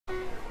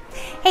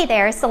Hey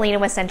there, Celina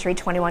with Century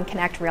 21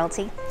 Connect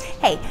Realty.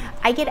 Hey,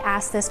 I get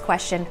asked this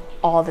question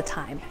all the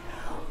time.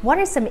 What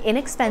are some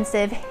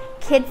inexpensive,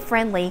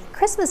 kid-friendly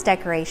Christmas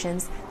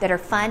decorations that are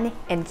fun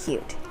and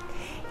cute?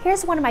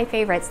 Here's one of my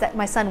favorites that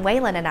my son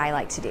Waylon and I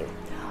like to do.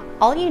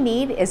 All you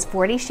need is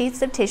 40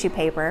 sheets of tissue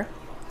paper,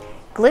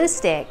 glue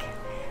stick,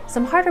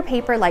 some harder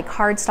paper like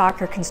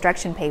cardstock or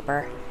construction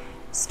paper,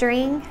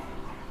 string,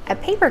 a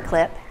paper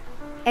clip,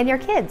 and your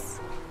kids.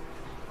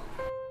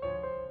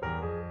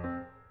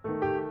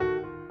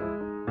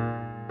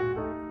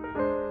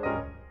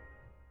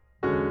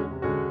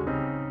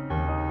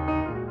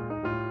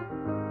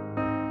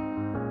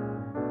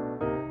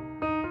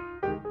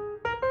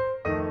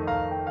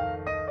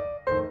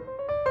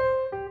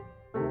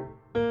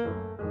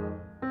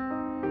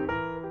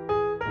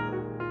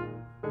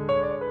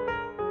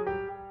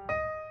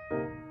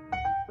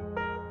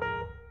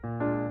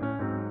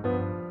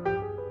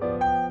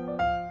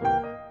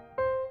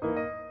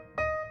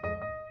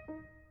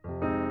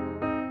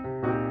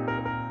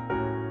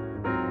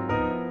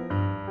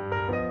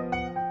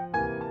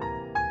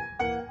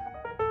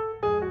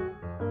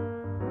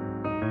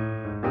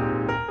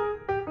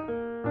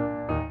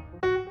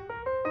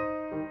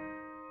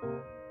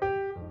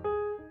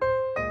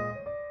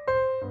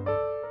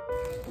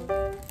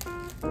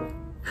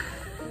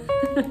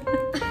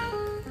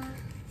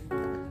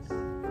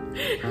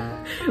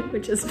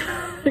 Which is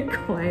not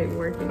quite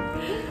working.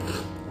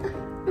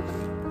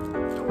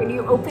 When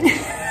you open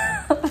it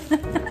up.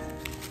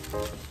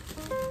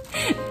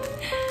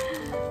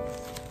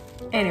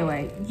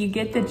 Anyway, you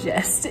get the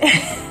gist.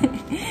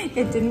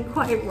 It didn't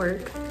quite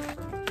work.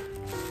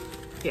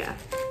 Yeah,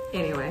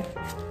 anyway.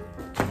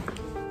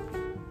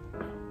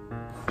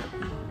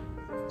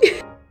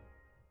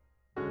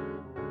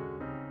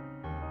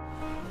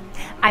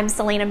 I'm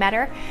Celina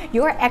Meador,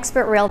 your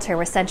expert realtor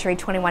with Century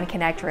 21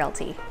 Connect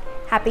Realty.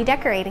 Happy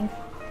decorating.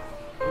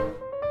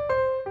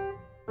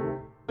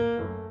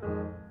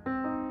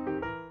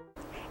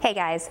 Hey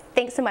guys,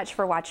 thanks so much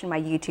for watching my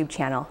YouTube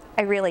channel.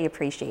 I really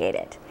appreciate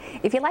it.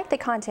 If you like the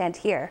content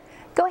here,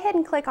 go ahead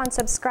and click on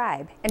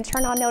subscribe and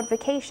turn on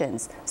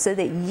notifications so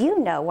that you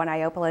know when I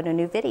upload a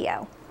new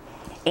video.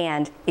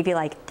 And if you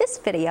like this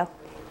video,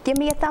 give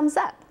me a thumbs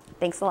up.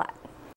 Thanks a lot.